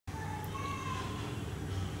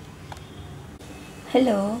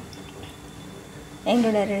Hello,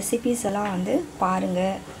 எங்களோட recipes எல்லாம் வந்து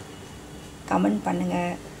பாருங்கள், கமெண்ட்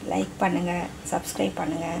பண்ணுங்கள், லைக் பண்ணுங்கள், சப்ஸ்கிரைப்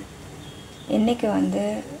பண்ணுங்கள். இன்றைக்கி வந்து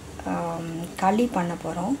களி பண்ண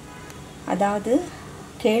போகிறோம். அதாவது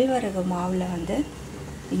கேழ்வரகு மாவில் வந்து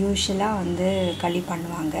யூஷுவலாக வந்து களி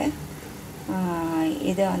பண்ணுவாங்க.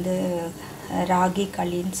 இதை வந்து ராகி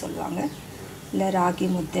களின்னு சொல்லுவாங்க, இல்லை ராகி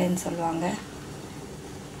முத்தைன்னு சொல்லுவாங்க.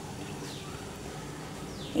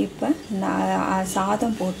 இப்போ நான்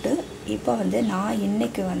சாதம் போட்டு இப்போ வந்து நான்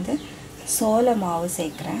இன்றைக்கி வந்து சோள மாவு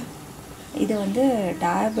சேர்க்குறேன். இது வந்து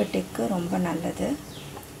டயபெட்டிக்கு ரொம்ப நல்லது.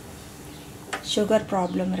 சுகர்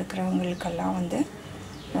ப்ராப்ளம் இருக்கிறவங்களுக்கெல்லாம் வந்து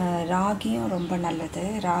ராகியும் ரொம்ப நல்லது.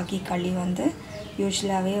 ராகி களி வந்து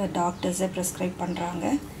யூஸ்வலாகவே டாக்டர்ஸை ப்ரிஸ்கிரைப்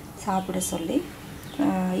பண்ணுறாங்க சாப்பிட சொல்லி.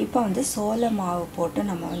 இப்போ வந்து சோள மாவு போட்டு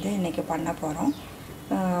நம்ம வந்து இன்றைக்கி பண்ண போகிறோம்.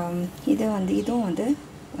 இதுவும் வந்து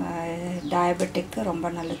டயபெட்டிக்கு ரொம்ப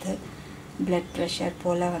நல்லது. பிளட் ப்ரெஷர்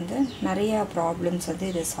போல் வந்து நிறையா ப்ராப்ளம்ஸ் வந்து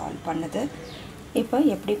இது சால்வ் பண்ணுது. இப்போ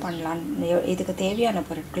எப்படி பண்ணலாம், இதுக்கு தேவையான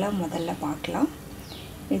பொருட்களை முதல்ல பார்க்கலாம்.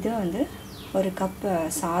 இது வந்து ஒரு கப்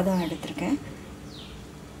சாதம் எடுத்திருக்கேன்,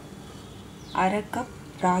 அரை கப்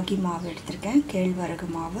ராகி மாவு எடுத்திருக்கேன், கேழ்வரகு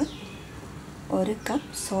மாவு, ஒரு கப்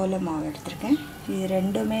சோள மாவு எடுத்திருக்கேன். இது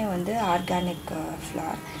ரெண்டுமே வந்து ஆர்கானிக்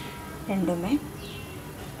ஃப்ளார் ரெண்டுமே.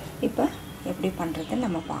 இப்போ எப்படி பண்ணுறதுன்னு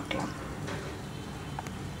நம்ம பார்க்கலாம்.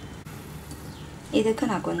 இதுக்கு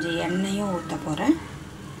நான் கொஞ்சம் எண்ணெயும் ஊற்ற போகிறேன்.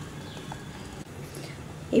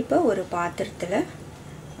 இப்போ ஒரு பாத்திரத்தில்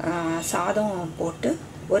சாதம் போட்டு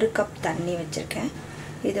ஒரு கப் தண்ணி வச்சுருக்கேன்.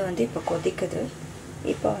 இது வந்து இப்போ கொதிக்குது.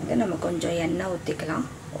 இப்போ வந்து நம்ம கொஞ்சம் எண்ணெய் ஊற்றிக்கலாம்.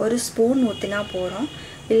 ஒரு ஸ்பூன் ஊற்றினா போகிறோம்,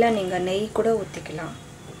 இல்லை நீங்கள் நெய் கூட ஊற்றிக்கலாம்,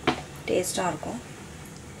 டேஸ்ட்டாக இருக்கும்.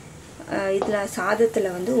 இதில்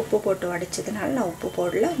சாதத்தில் வந்து உப்பு போட்டு வடித்ததுனால நான் உப்பு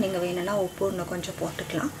போடல. நீங்கள் வேணும்னா உப்பு இன்னும் கொஞ்சம்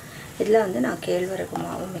போட்டுக்கலாம். இதில் வந்து நான் கேழ்வரகு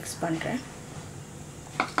மாவு மிக்ஸ் பண்ணுறேன்,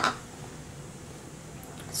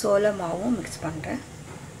 சோள மாவும் மிக்ஸ் பண்ணுறேன்.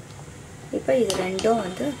 இப்போ இது ரெண்டும்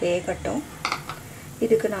வந்து வேகட்டும்.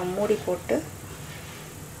 இதுக்கு நான் மூடி போட்டு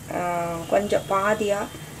கொஞ்சம்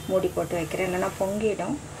பாதியாக மூடி போட்டு வைக்கிறேன், இல்லைன்னா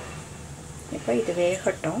பொங்கிடும். இப்போ இது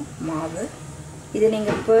வேகட்டும் மாவு. இது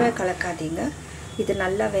நீங்கள் இப்போவே கலக்காதீங்க. இது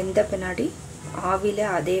நல்லா வெந்த பின்னாடி ஆவியில்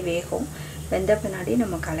அதே வேகும். வெந்த பின்னாடி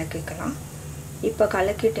நம்ம கலக்கிக்கலாம். இப்போ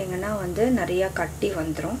கலக்கிட்டிங்கன்னா வந்து நிறையா கட்டி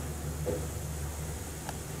வந்துடும்.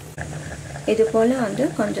 இது போல் வந்து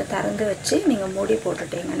கொஞ்சம் திறந்து வச்சு நீங்கள் மூடி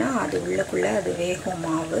போட்டுட்டிங்கன்னா அது உள்ளுக்குள்ளே அது வேகும்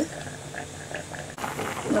மாவு.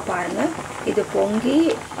 இங்கே பாருங்கள், இது பொங்கி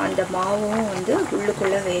அந்த மாவும் வந்து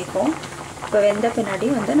உள்ளுக்குள்ளே வேகும். இப்போ வெந்த பின்னாடி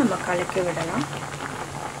வந்து நம்ம கலக்கி விடலாம்.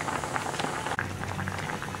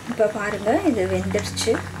 இப்போ பாருங்கள், இது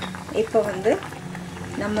வெந்துடுச்சு. இப்போ வந்து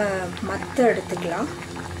நம்ம மத்து எடுத்துக்கலாம்.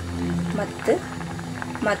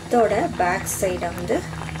 மத்தோட பேக் சைடை வந்து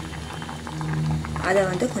அதை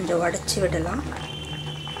வந்து கொஞ்சம் உடச்சி விடலாம்.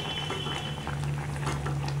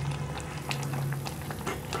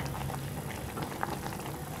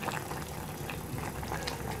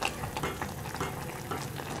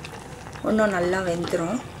 இன்னும் நல்லா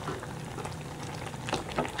வெந்துடும்.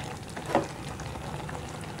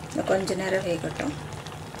 கொஞ்ச நேரம் வேகட்டும்.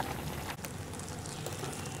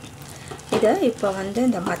 இதை இப்போ வந்து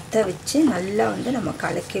இந்த மத்தை வச்சு நல்லா வந்து நம்ம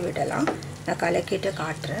கலக்கி விடலாம். நான் கலக்கிட்டு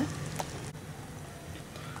காட்டுறேன்.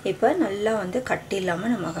 இப்போ நல்லா வந்து கட்டி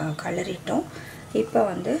இல்லாமல் நம்ம கலரிட்டோம். இப்போ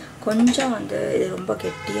வந்து கொஞ்சம் வந்து இது ரொம்ப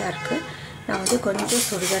கெட்டியாக இருக்குது. நான் வந்து கொஞ்சம்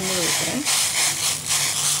சுடுதண்ணி ஊற்றுறேன்.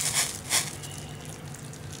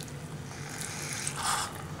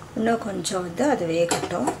 இன்னும் கொஞ்சம் வந்து அது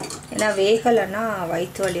வேகட்டும். ஏன்னா வேகலைன்னா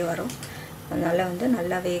வயிற்று வலி வரும். அதனால் வந்து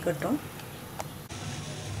நல்லா வேகட்டும்.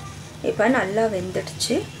 இப்போ நல்லா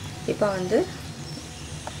வெந்துடுச்சு. இப்போ வந்து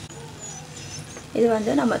இது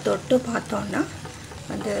வந்து நம்ம தொட்டு பார்த்தோன்னா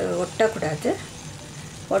வந்து ஒட்டக்கூடாது.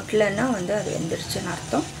 ஒட்டலைன்னா வந்து அது வெந்துடுச்சுன்னு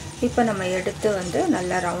அர்த்தம். இப்போ நம்ம எடுத்து வந்து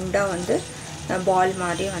நல்லா ரவுண்டாக வந்து பால்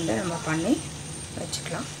மாதிரி வந்து நம்ம பண்ணி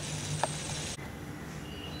வச்சுக்கலாம்.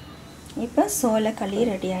 இப்போ சோளக்களி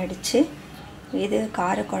ரெடி ஆகிடுச்சு. இது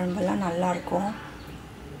காரக்குழம்பெல்லாம் நல்லாயிருக்கும்.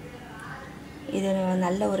 இது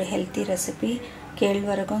நல்ல ஒரு ஹெல்த்தி ரெசிபி.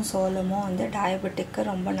 கேழ்வரகும் சோளமும் வந்து டயபெட்டிக்கு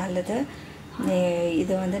ரொம்ப நல்லது.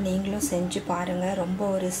 இது வந்து நீங்களும் செஞ்சு பாருங்கள். ரொம்ப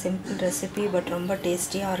ஒரு சிம்பிள் ரெசிபி, பட் ரொம்ப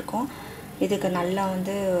டேஸ்டியாக இருக்கும். இதுக்கு நல்லா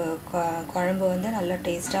வந்து குழம்பு வந்து நல்லா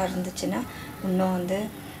டேஸ்ட்டாக இருந்துச்சுன்னா இன்னும் வந்து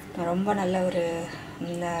ரொம்ப நல்ல ஒரு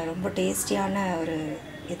ரொம்ப டேஸ்டியான ஒரு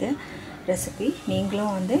இது ரெசிபி.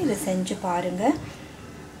 நீங்களும் வந்து இதை செஞ்சு பாருங்கள்.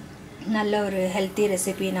 நல்ல ஒரு ஹெல்த்தி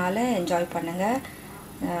ரெசிபினால் என்ஜாய் பண்ணுங்கள்.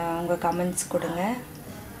 உங்கள் கமெண்ட்ஸ் கொடுங்க.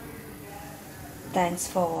 தேங்க்ஸ்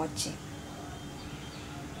ஃபார் வாட்சிங்.